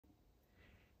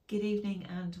Good evening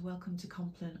and welcome to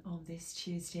Compline on this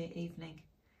Tuesday evening.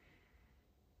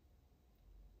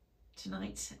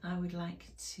 Tonight I would like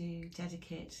to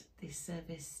dedicate this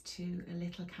service to a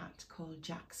little cat called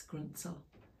Jax Grunsel,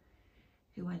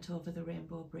 who went over the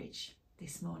Rainbow Bridge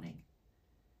this morning.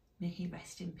 May he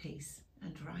rest in peace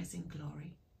and rise in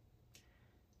glory.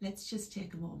 Let's just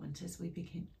take a moment as we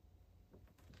begin.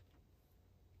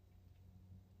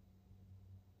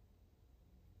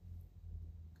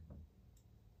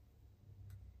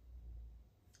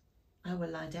 I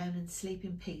will lie down and sleep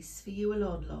in peace, for you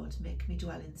alone, Lord, make me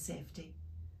dwell in safety.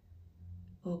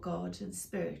 O God and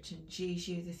Spirit and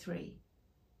Jesu the three,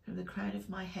 from the crown of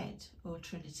my head, O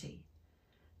Trinity,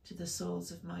 to the soles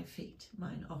of my feet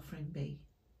mine offering be.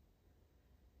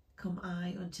 Come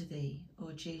I unto thee,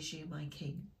 O Jesu my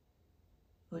King,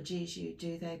 O Jesu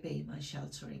do thou be my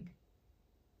sheltering.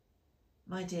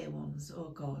 My dear ones, O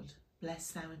God,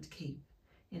 bless thou and keep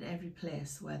in every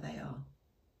place where they are.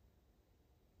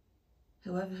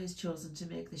 Whoever has chosen to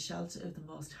make the shelter of the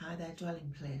Most High their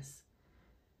dwelling place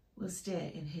will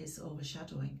stay in his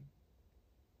overshadowing.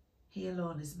 He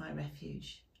alone is my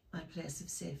refuge, my place of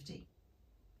safety.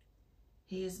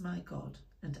 He is my God,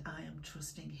 and I am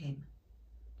trusting him.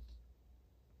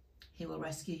 He will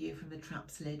rescue you from the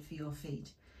traps laid for your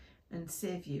feet and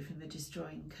save you from the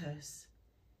destroying curse.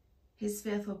 His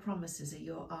faithful promises are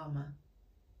your armour.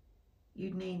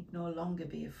 You need no longer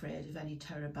be afraid of any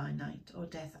terror by night or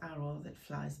death arrow that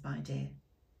flies by day.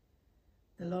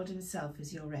 The Lord himself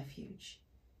is your refuge.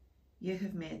 You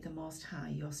have made the Most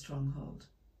High your stronghold.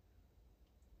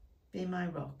 Be my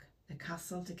rock, a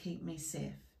castle to keep me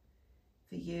safe,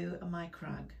 for you are my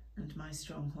crag and my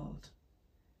stronghold.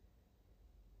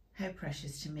 How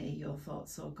precious to me your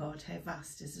thoughts, O God, how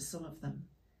vast is the sum of them.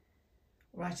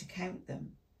 Were I to count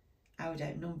them, I would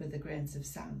outnumber the grains of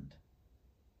sand.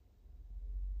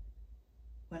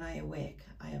 When I awake,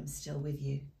 I am still with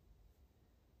you.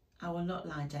 I will not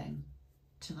lie down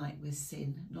tonight with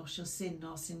sin, nor shall sin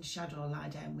nor sin's shadow lie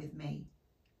down with me.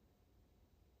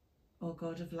 O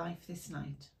God of life this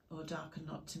night, O darken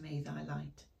not to me thy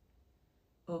light.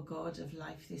 O God of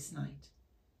life this night,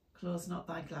 close not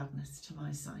thy gladness to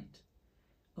my sight.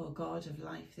 O God of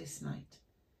life this night,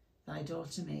 thy door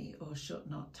to me, O shut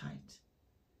not tight.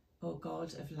 O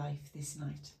God of life this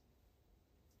night.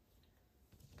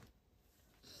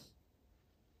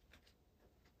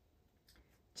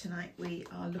 Tonight we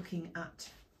are looking at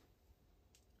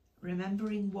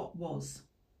remembering what was.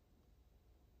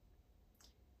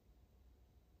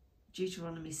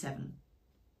 Deuteronomy 7,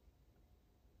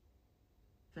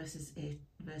 verse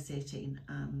 18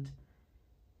 and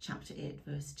chapter 8,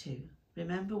 verse 2.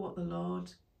 Remember what the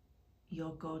Lord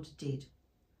your God did.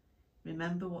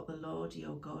 Remember what the Lord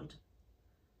your God,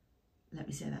 let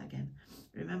me say that again.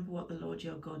 Remember what the Lord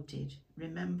your God did.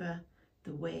 Remember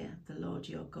the way the Lord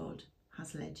your God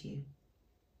has led you.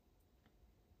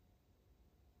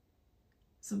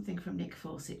 Something from Nick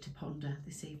Fawcett to ponder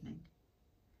this evening.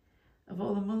 Of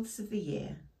all the months of the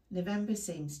year, November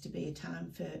seems to be a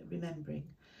time for remembering.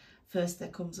 First there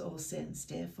comes All Saints'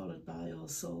 Day, followed by All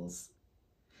Souls,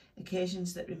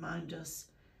 occasions that remind us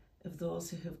of those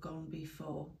who have gone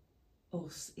before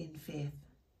us in faith.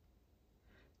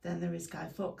 Then there is Guy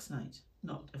Fawkes Night,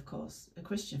 not, of course, a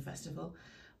Christian festival,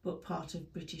 but part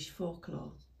of British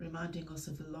folklore, reminding us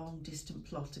of the long-distant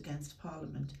plot against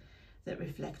Parliament that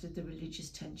reflected the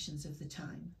religious tensions of the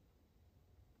time.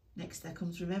 Next there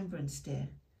comes Remembrance Day,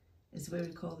 as we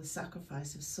recall the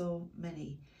sacrifice of so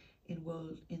many in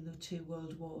the two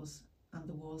world wars and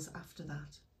the wars after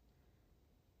that.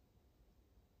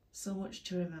 So much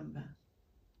to remember,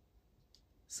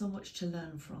 so much to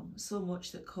learn from, so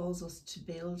much that calls us to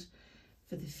build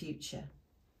for the future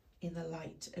in the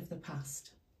light of the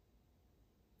past.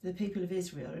 For the people of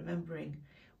Israel, remembering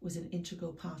was an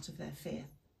integral part of their faith.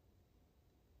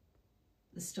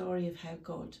 The story of how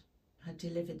God had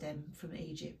delivered them from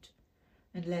Egypt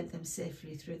and led them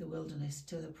safely through the wilderness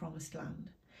to the promised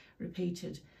land,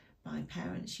 repeated by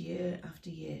parents year after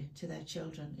year to their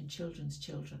children and children's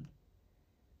children.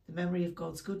 The memory of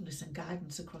God's goodness and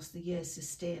guidance across the years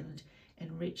sustained,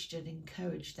 enriched and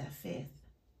encouraged their faith.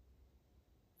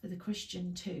 For the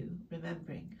Christian too,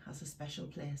 remembering has a special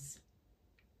place.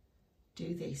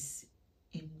 Do this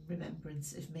in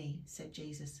remembrance of me, said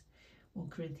Jesus, 1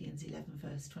 Corinthians 11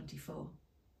 verse 24.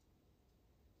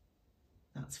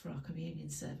 That's for our communion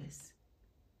service.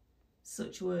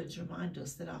 Such words remind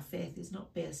us that our faith is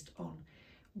not based on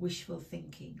wishful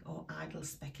thinking or idle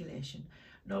speculation,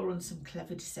 nor on some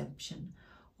clever deception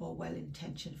or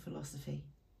well-intentioned philosophy,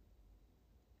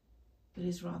 but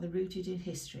is rather rooted in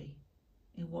history,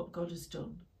 in what God has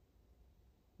done,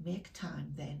 Make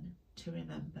time then to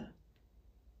remember,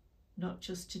 not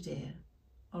just today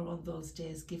or on those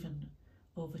days given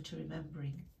over to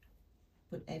remembering,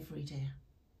 but every day.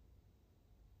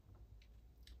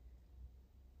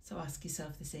 So ask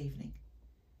yourself this evening,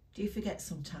 do you forget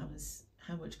sometimes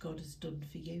how much God has done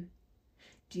for you?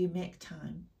 Do you make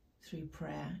time through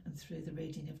prayer and through the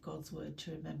reading of God's word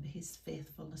to remember his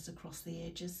faithfulness across the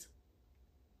ages?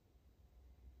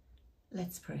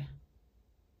 Let's pray.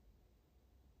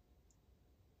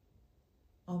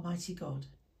 Almighty God,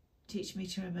 teach me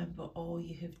to remember all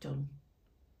you have done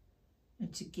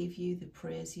and to give you the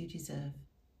praise you deserve.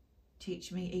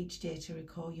 Teach me each day to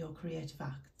recall your creative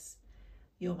acts,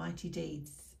 your mighty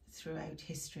deeds throughout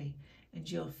history, and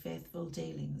your faithful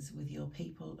dealings with your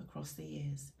people across the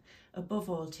years. Above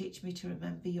all, teach me to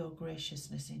remember your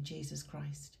graciousness in Jesus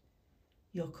Christ,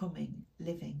 your coming,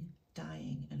 living,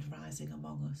 dying, and rising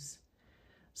among us,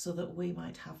 so that we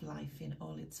might have life in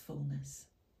all its fullness.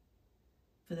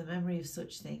 For the memory of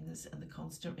such things and the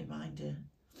constant reminder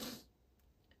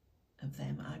of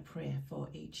them, I pray for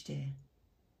each day.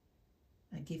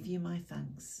 I give you my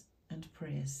thanks and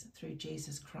praise through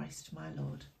Jesus Christ my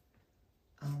Lord.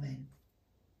 Amen.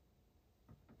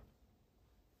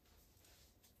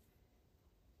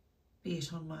 Be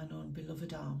it on mine own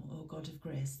beloved arm, O God of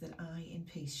grace, that I in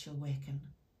peace shall waken.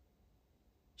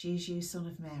 Jesus, Son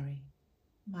of Mary,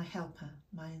 my helper,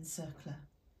 my encircler.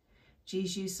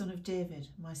 Jesus, Son of David,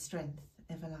 my strength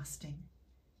everlasting.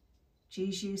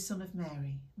 Jesus, Son of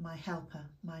Mary, my helper,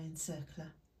 my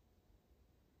encircler.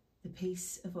 The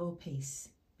peace of all peace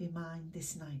be mine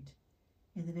this night,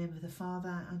 in the name of the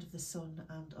Father, and of the Son,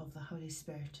 and of the Holy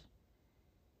Spirit.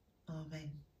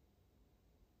 Amen.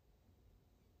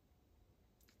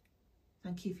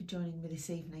 Thank you for joining me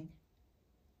this evening.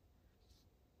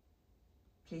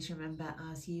 Please remember,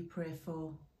 as you pray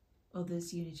for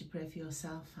others, you need to pray for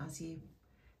yourself. As you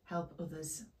help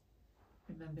others,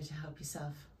 remember to help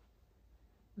yourself.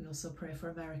 We also pray for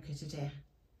America today,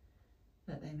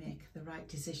 that they make the right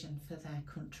decision for their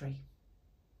country.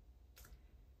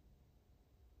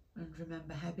 And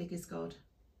remember, how big is God?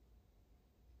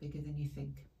 Bigger than you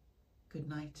think. Good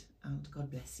night, and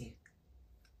God bless you.